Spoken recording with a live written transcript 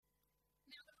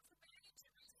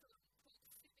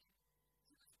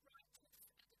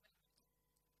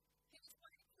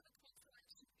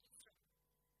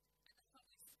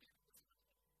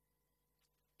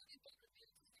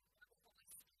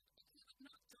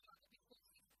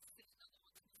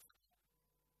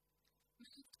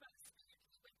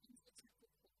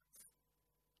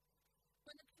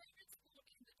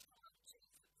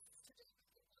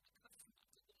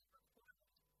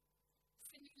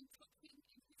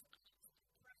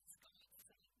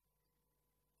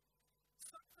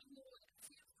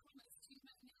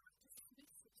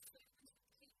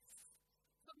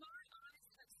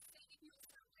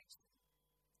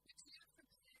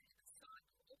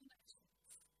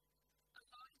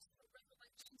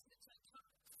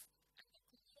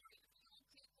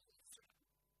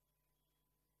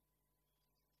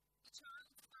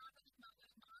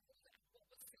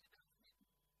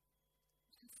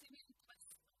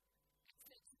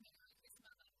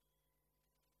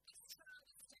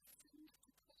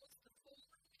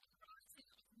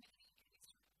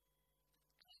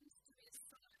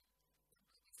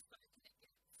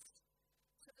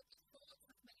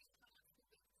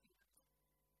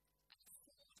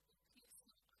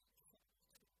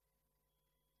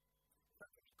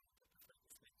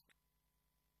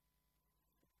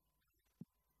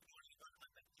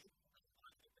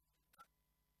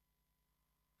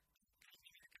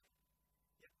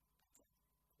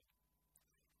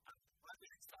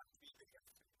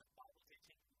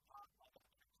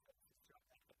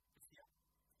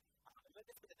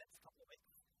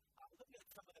looking at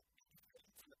some of the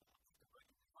things in the Bible,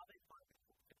 going, are they finding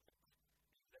fulfillment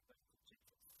in their faith in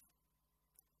Jesus?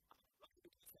 Look at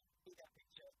the bigger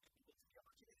picture of people's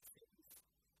theology and things.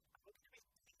 Look at me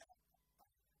see that. I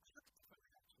look at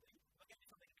differently actually. I'll give you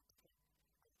something a bit different.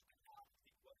 And how I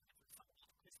think working with some of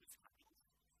our Christmas candles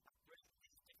and bring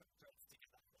these different threads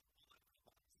together from all over the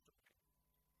Bible story.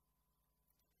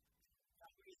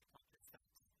 That really is the context that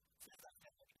says that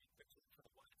they're going to be written for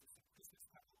the words of some Christmas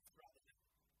carols rather than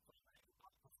from a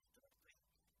Bible directly.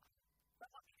 That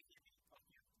might be the view of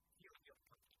you feeling you're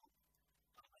comfortable.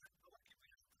 I want to get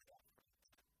rid of that from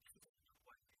this is a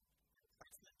way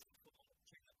placement for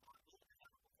during the Bible and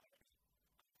that will already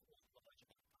for knowledge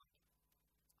about God.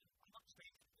 I'm not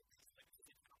saying that these things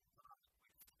didn't come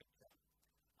with Scripture.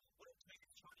 What I'm saying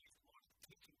is trying to use more as a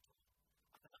teaching tool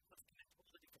and that let's connect all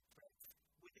the different threads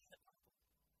within the Bible.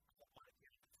 And what might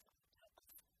appear in this stuff to help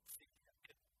us see a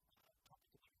bit of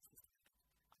topical system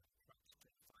and approach to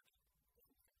finding the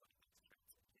fulfillment of these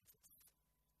traits of Jesus.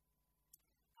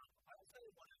 I also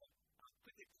want to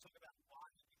quickly talk about why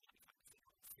we need to focus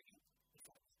on singing the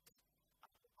songs.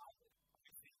 The Bible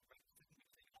obviously brings the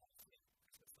music of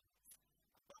Christmas songs.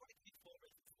 But I want to give 4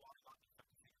 reasons why we might be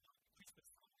focusing on Christmas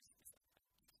songs this year.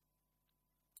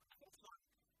 The first one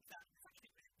is that it's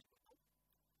actually really difficult.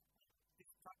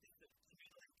 This practice of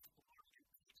communally exploring and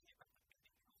teaching about the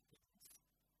meaning of things.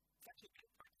 It's actually been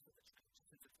a practice of the church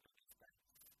since its earliest days.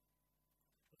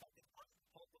 In fact, the one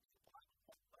whole book of the Bible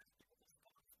that most people will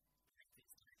start during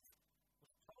these days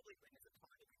was probably when there's a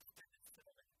time of extended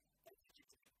sermon and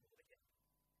teaching to people again.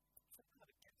 So kind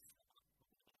of against that one,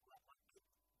 all that one good.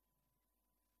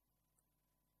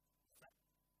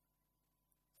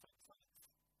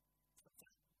 So,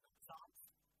 Psalms.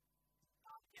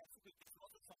 Yeah, it's a good list.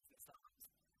 Lots of songs in Psalms.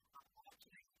 I'm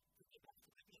actually thinking about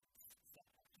Philippians. So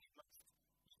actually most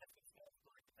Philippians verse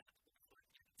like that to the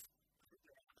Philippians.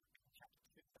 Written around chapter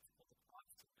 2, that's called the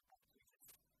Christ talking about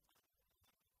Jesus.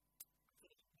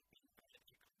 Sort of being very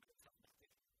geographic and stuff like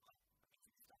this.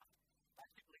 Amazing stuff.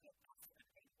 That's people who have us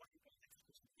and what you can next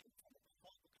Christian things and the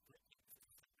whole book of Philippians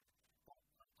is a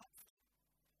separate text.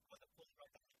 Whether Paul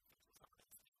wrote that in or something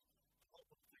else. The whole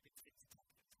book of Philippians is a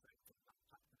text.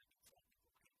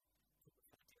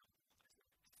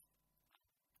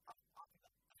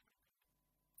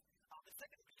 The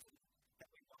second reason that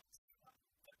we want to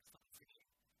focus on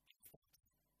singing is that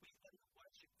we learn to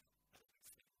worship as we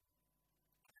sing.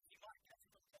 And you might guess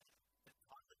from the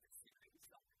title of this series,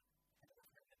 and the way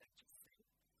that they just sing,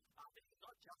 that it's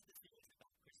not just a series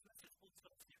about Christmas, it's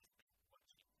also a series about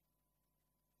worship.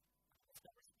 It's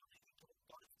not responding to what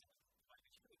God is doing the way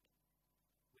we should.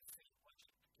 We're singing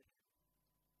worship together.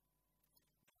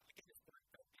 I guess it's very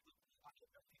biblical. I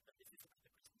don't think that this is about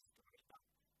the Christmas story, but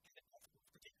in the Gospels,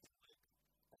 particularly,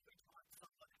 every time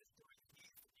someone in the story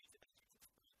hears the news about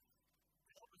Jesus' birth,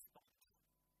 they all respond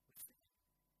with singing.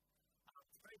 It's a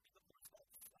very biblical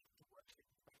response to worship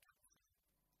and very comforting.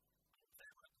 So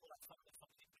I want to call out some of the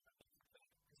songs that we have from the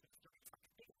Christmas story as like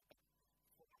a big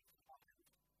for the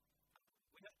Bible.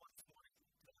 We have one this morning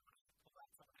that I want to call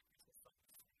out some of the Christmas songs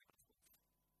in the Gospels.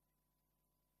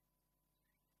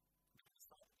 We're going to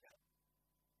start with that.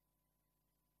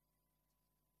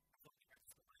 I thought we read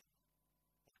this morning.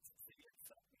 It's a city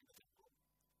itself in the temple.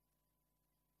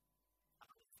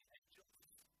 The angels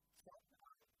from the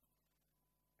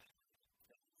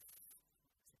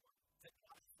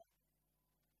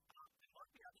and there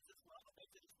might be others as well, but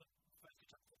those are just the first two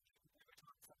chapters. Every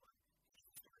time someone hears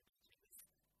the story of Jesus,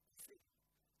 you see,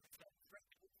 it's that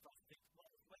threatening for us to think,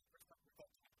 well, wait for something we've got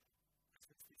to happen.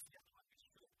 Christmas is the other one we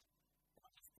should. And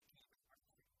I'm just thinking of it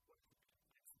as what would be the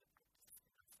excellent practice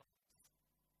in those songs.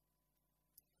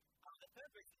 The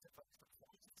third reason to focus on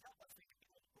songs is to help us think a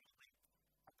bit more broadly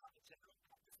about the general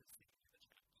practice of singing in the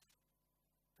church.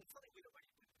 It's something we'd already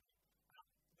do.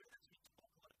 We don't actually talk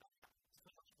a lot about that.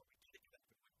 So much of what we do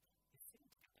together is sing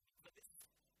together. But this is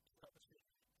purposeful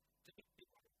to be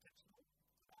more intentional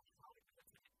about how we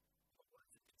present the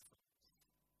words of these songs.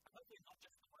 And hopefully not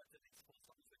just the words of these 4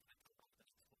 songs that we've been over the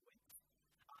next 4 weeks.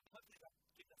 Hopefully that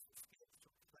gives us the skills to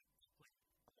reflect deeply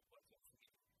on the words we're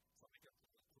singing. So we go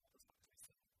through all the songs we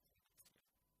sing.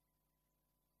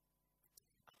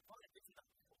 One of the reasons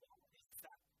is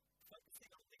that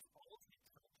focusing on these old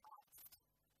hymns from the past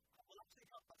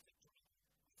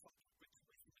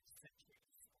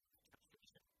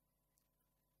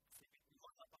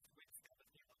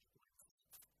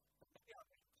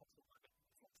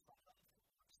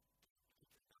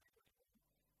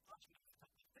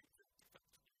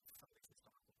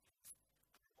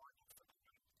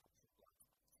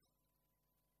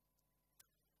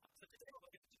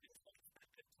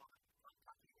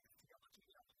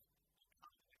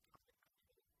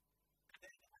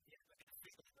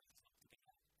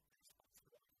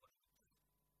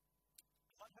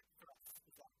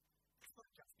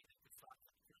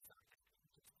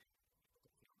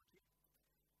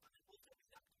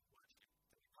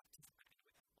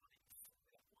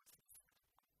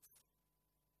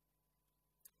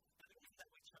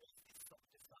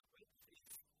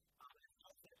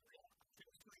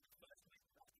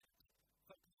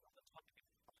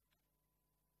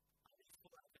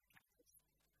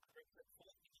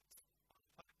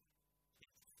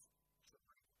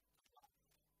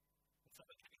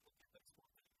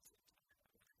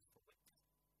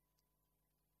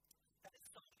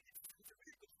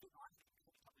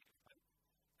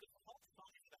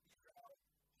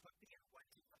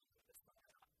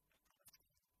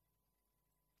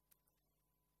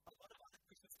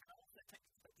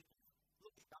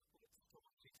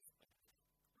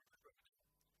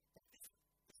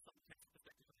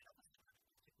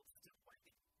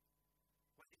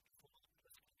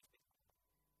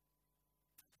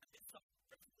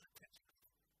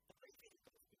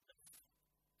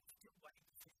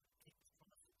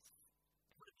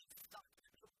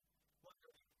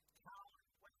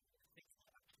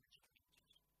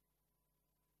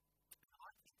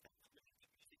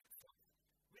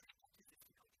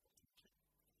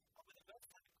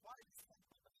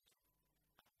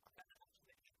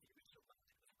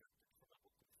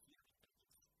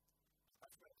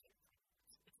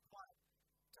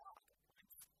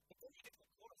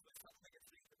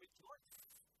rejoice.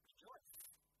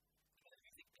 Rejoice. And the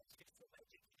music that gets so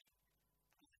educated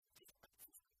is a different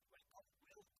system where God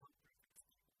will come through things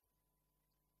to you.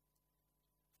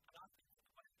 And I think the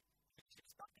way that you're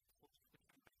stuck in the world with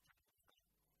your main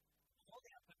all the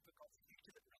output for God's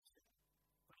future liberation,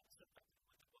 but also the fact that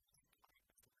the world is coming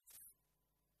to us.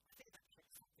 I think that shows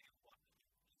something of what Jesus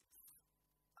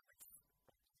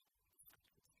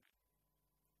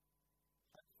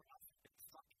but for us, it's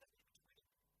stuck in the between.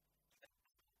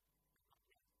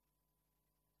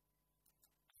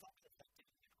 It's not affected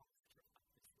in your culture of this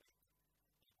week.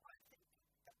 I think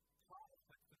that part of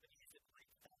what for me is it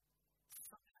like that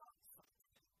somehow,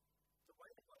 the way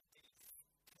the world is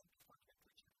can be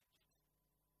fundamentally changed.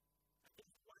 I think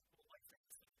it's one of the ways that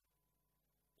it's done.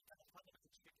 Because a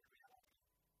fundamental shift in reality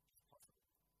is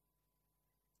possible.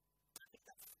 I think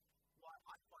that's why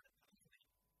I find it personally to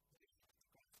be grateful.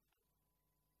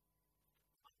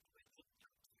 I'm really looking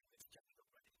up to this chapter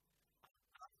already.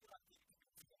 I feel like the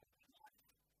experience of my life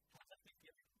has actually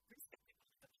given perspective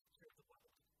on the future of the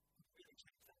world to really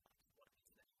change that back to what it is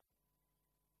today.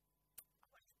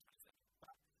 I'm like,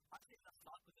 but I think that's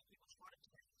not with the people trying to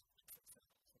change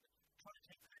themselves, trying to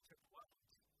change the nature of the world.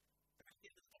 But at the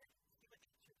end of the day, human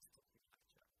nature is still human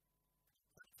nature.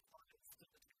 But it's part of it, it's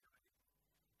still deteriorating.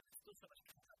 And there's still so much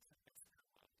chaos and mess in our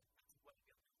world. That's what we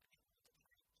are doing in order to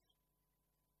change.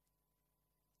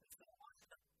 And so I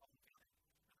end up on feeling a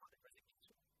kind of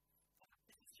resignation.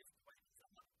 This is just the way it is.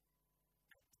 I'm not.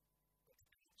 And God's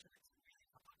nature is really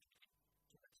hard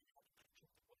to actually have the nature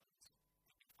of the world to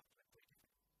be fundamentally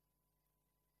different.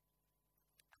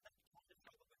 And that becomes the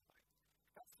trouble with life.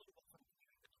 That's sort of what I'm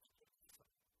doing that I'm doing this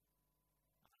time.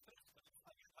 First,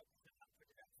 I guess I would have put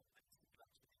it out some things to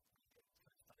actually be able to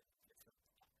study this sort of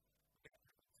stuff.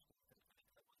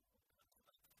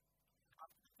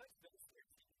 The first verse here,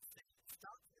 you can see, it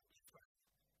starts with Israel,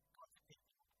 God's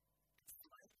people,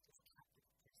 enslaved as captive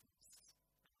prisoners,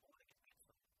 and all to get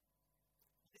back to them.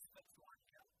 This first line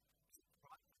here is a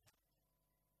private account.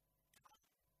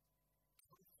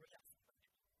 Come free us from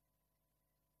them.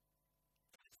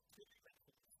 And it's really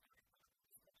radical, it's very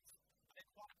important, but they're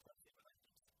quite closely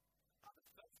related. The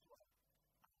first one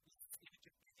is this image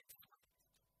of Egypt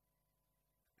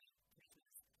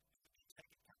prisoners who have been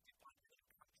taken captive by their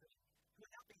country, who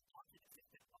are now being punted as if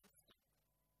they're lost.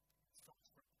 It stops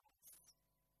from us.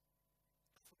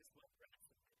 That's what this word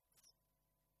ransom means.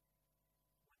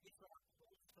 When Israel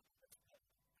calls for the Lord's help,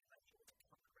 and they hear to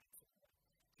come and ransom them,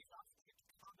 he's asking them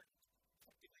to come and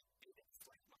effectively be their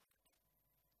slave market,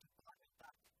 to buy them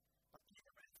back, but pay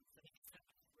the ransom so they can set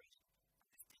them free from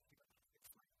this inhuman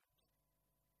enslavement.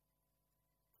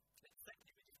 That second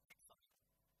image is exile.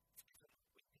 It's exile of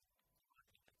wicked, human exile.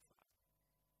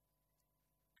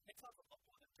 Exile is a lot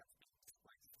more than just being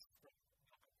displaced from your own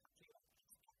country or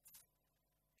these places.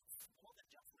 It's more than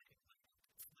just living like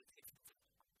it's losing its sense of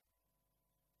home.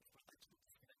 It's relational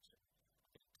disconnection.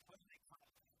 It's totally cut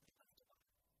off and left alone.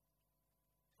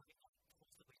 Having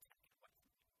forcibly taken away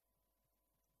from you.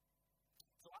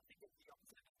 So I think it's the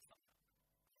opposite of exile.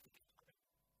 I think it's home.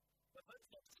 But both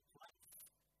not just a place,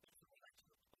 it's a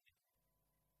relational dwelling.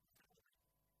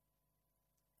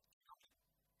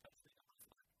 Personally, I was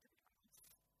like to be honest.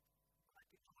 I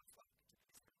think I was like to be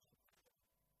spiritual.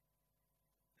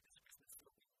 And there's a business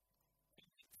story. It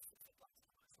means it's a last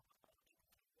time I saw my biology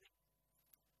completely.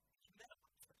 You met up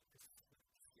with this business with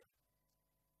this year. To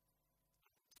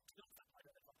be honest, I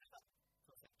don't know if I've ever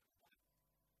felt that to one.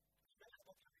 You met up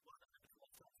with everyone and there's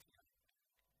lots of you.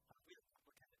 We have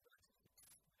complicated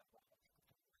relationships. We have biological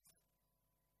problems.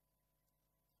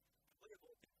 We have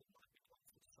all been in life because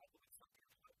we struggle with something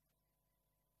at home.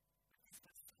 And this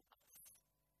is from us.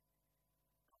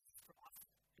 From us,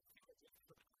 it's theology for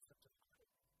the concept of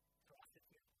home. For us, it's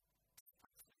the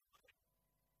concept of home.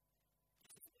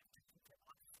 This is an invitation for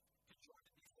us to join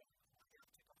in this world and we have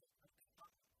to go home and come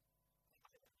back. And I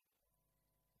don't know.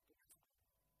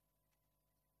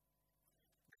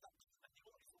 And that means that the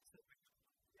Lord is also very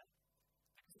important here.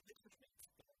 Because it literally means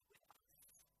God with us.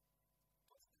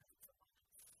 God's presence among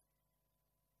us.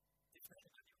 It's very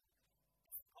Emmanuel.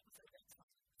 It's the opposite of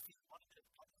exile. It's the one that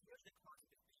God hears the cries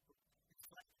of his people. It's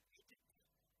like Egypt,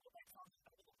 or they come to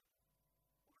Babylon,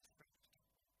 or it's French.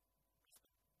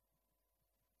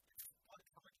 It's God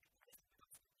coming to present with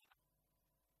us in here.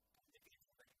 And living is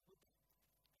already good.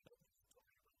 And God is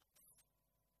already around us.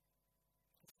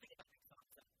 The thing about exile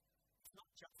is that it's not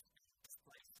just being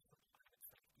displaced from your own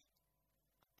safety.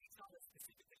 Exile is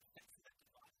specifically facing that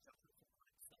divine judgment from God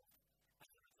himself as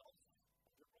a result of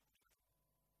the wrongdoing.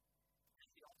 And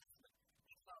the ultimate,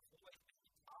 exile has always been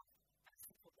tough and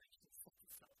simple nature to set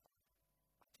itself up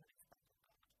by turning its back on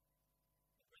God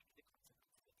and bringing the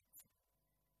consequences with it.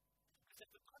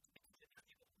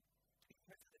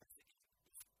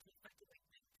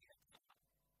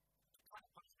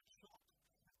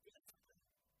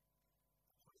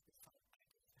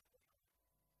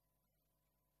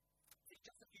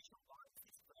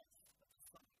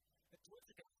 words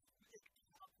are going to be really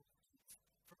powerful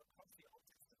from across the Old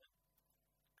Testament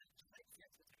and to make the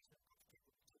expectation of God's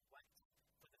people to wait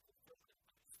for the fulfillment of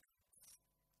these things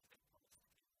that are promised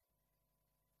to them.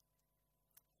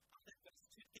 Then verse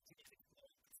 2 continues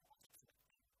exploring this Old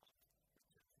Testament theme of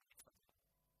return to exile.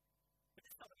 But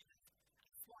this time again,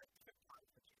 it's a slight different time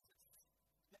for Jesus.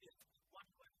 Maybe it's one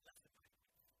word less than right.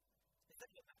 Instead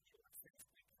of Matthew, it says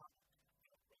we come from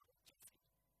the royal Jesse.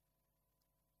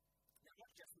 Now,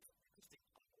 not just as an interesting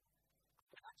title,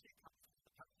 but actually it comes from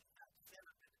the family that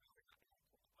Sarah and Emmanuel called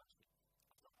to worship.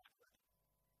 That's not my word.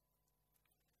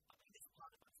 I think this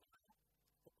part of Isaiah,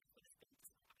 what we put in this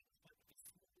time, is one of the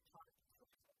small time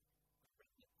stories of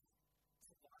remnant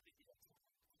surviving the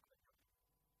exile of Israel.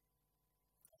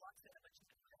 Like Sarah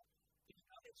mentioned earlier, in the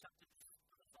earlier chapters,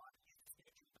 the Bible uses the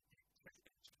imagery of the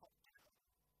president chopped down.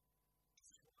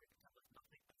 Destroyed and covered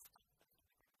nothing but stuff under the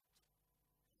ground.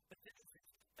 But then it says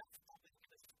that's not the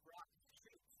image of bright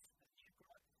shoots and new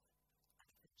growth and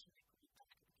eventually grew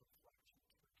back into a flourishing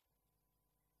tree.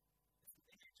 It's the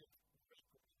image of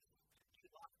regrowth and new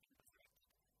life being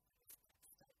resurrected in its full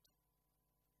state.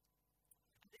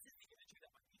 And this is the imagery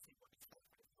that we're using when we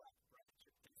celebrate the life of branch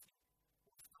of Jesse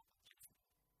or the stump of Jesse,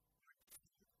 where it is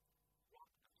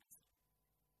rather than Jesse.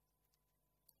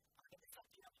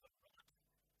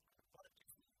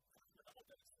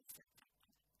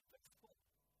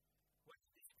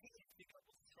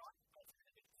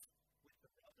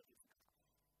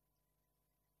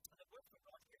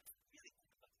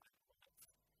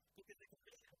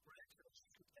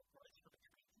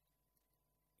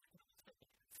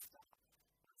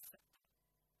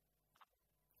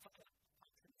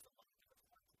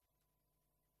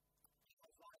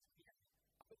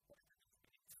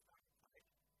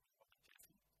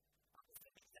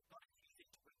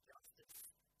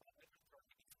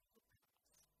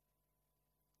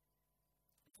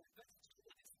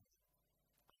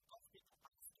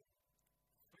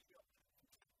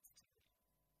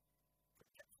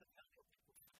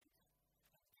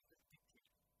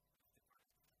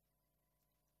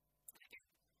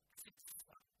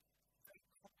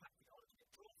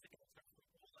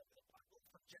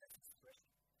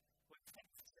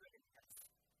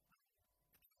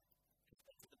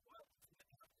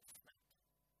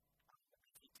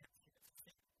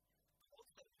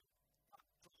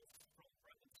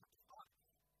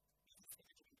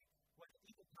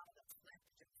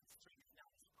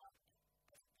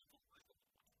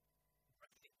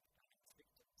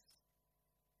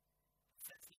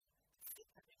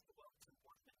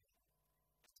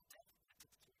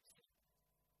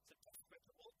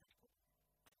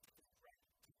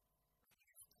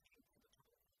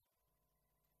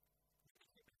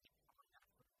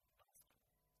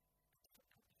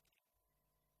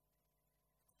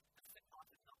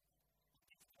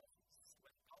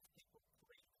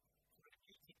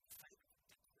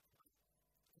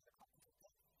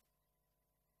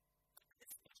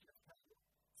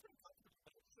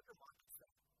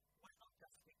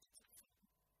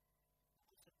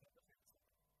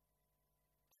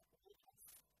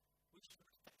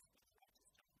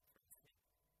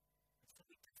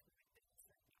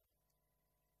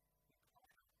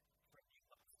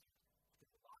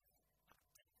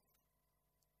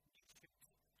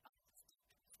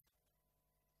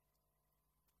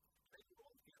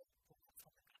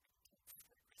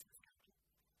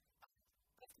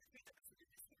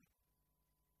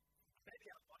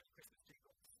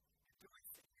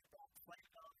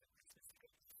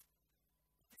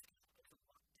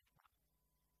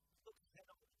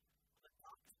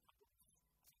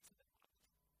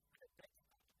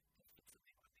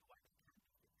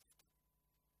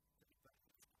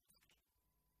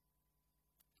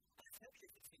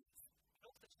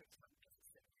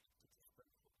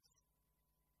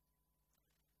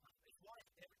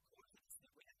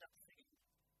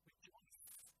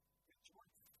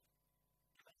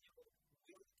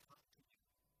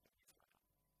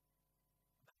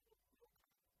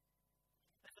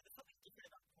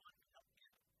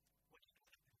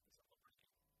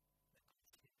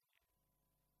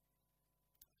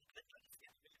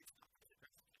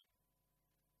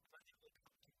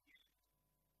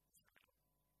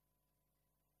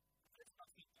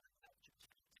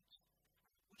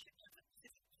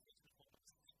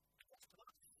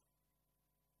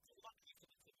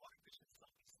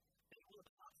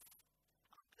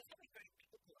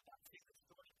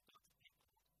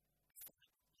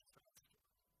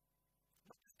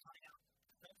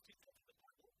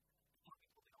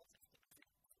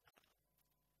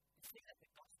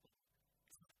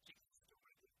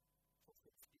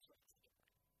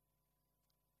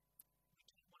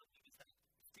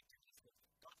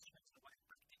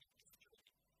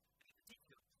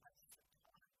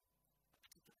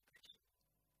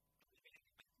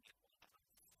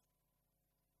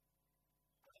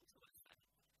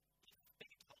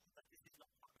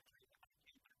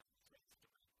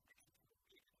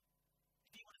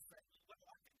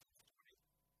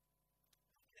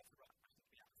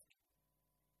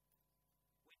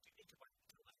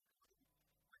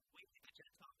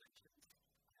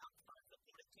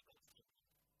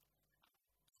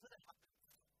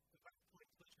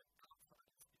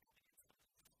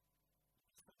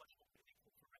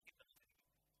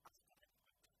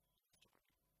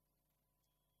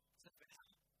 for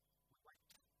now, we wait.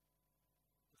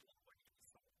 There's a lot of waiting in the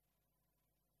soul.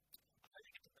 I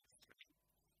think it's a verse 3,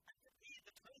 and for me,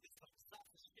 the tone of this song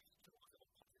starts to shift towards a more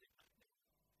positive note.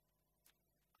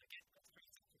 And again, verse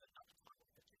 3 is with another time of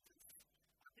repentance,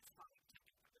 and this time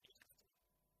taken from the New Testament.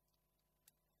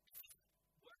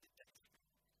 Word is dedicated,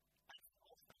 and it's an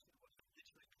old-fashioned word that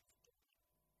literally means dawn,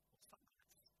 or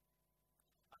sunrise.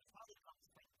 And as part of the last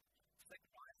thing,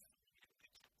 Zechariah said in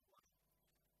Luke chapter 1,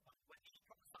 when he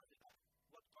prophesied about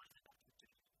what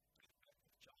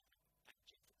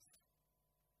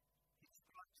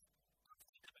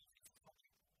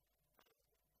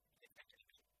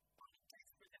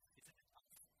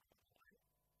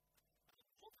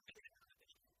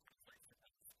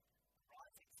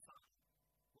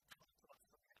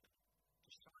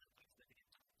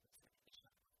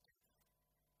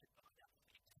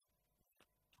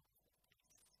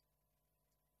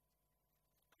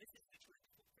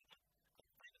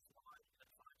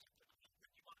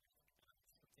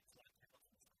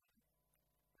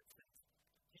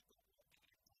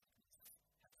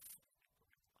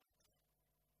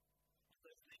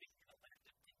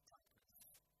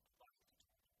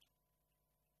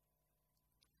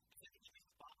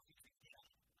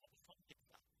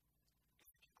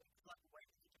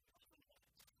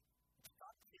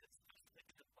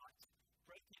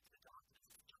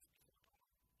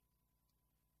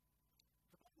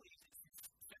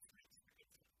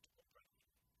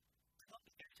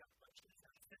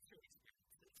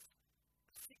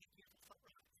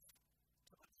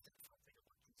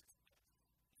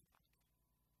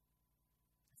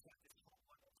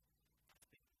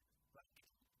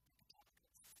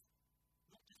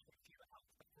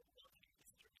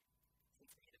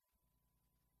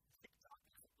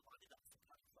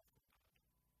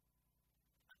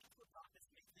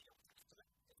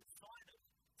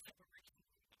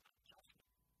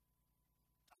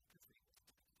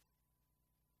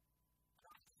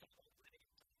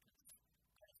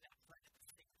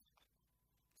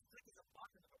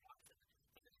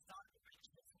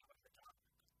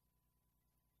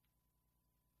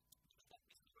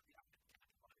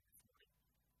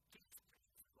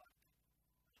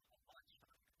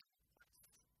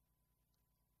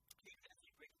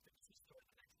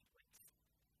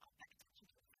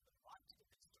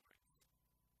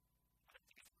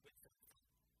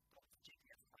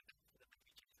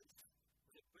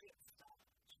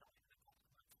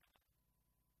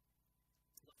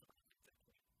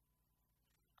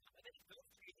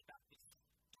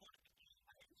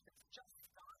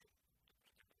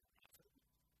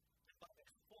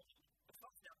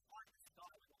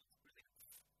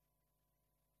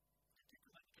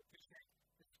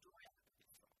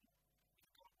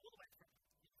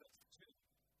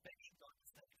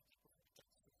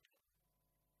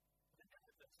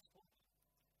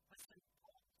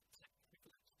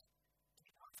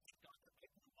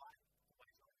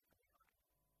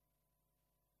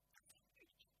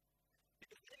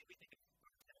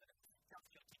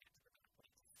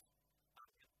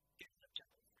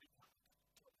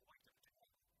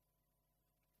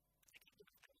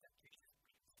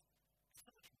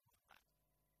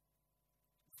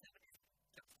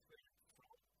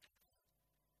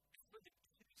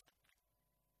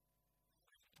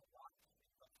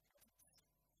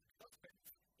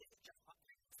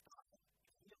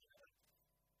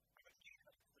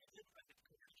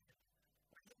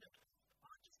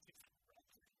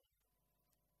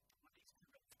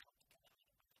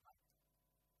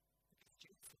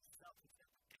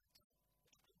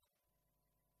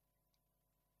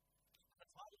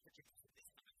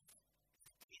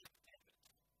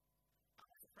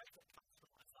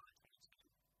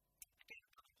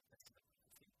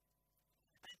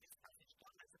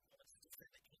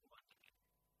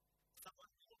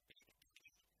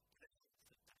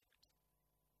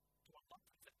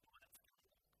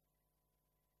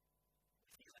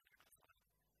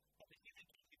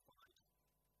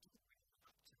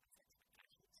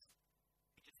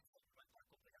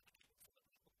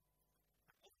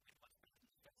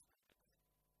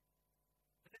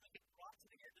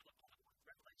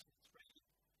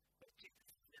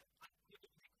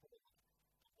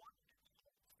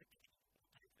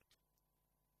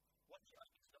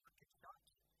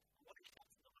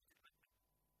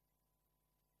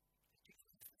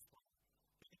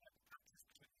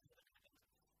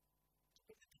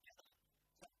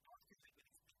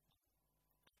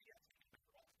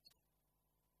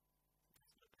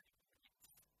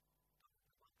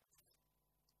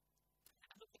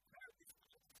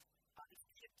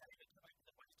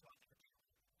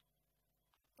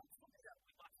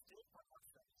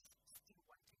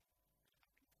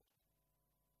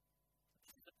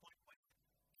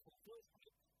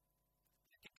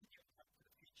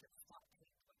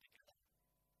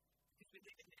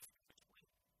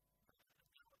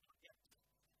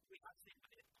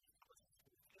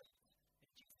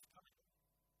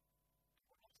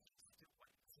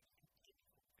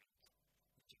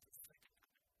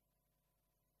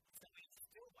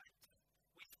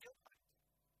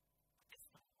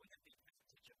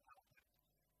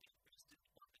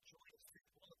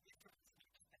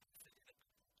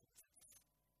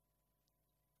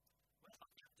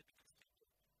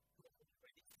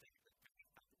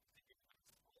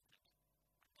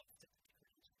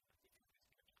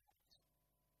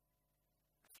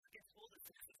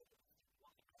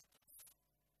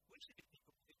especially with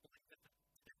people who believe that the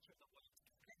nature of the world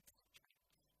depends on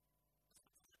change.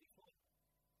 That's what it's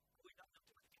before. But we don't know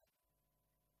what it can.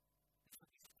 And so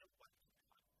we still wait for the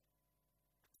moment.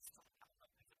 And somehow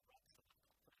open the rocks of the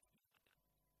confidence we have.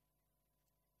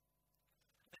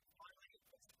 And then finally, in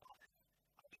verse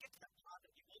 5, we get to that part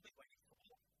that you've all been waiting for.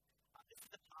 This is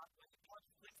the part where God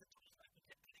flips the doors open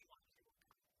to anyone who will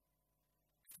come.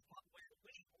 This is the part where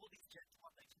winning all these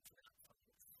Gentile nations in our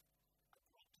focus are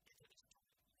brought together this time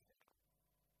of year.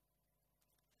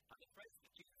 The phrase that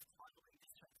Jesus title in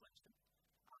this translation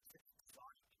says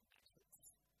design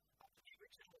impatience. The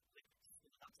original lyrics in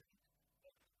Latin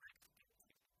were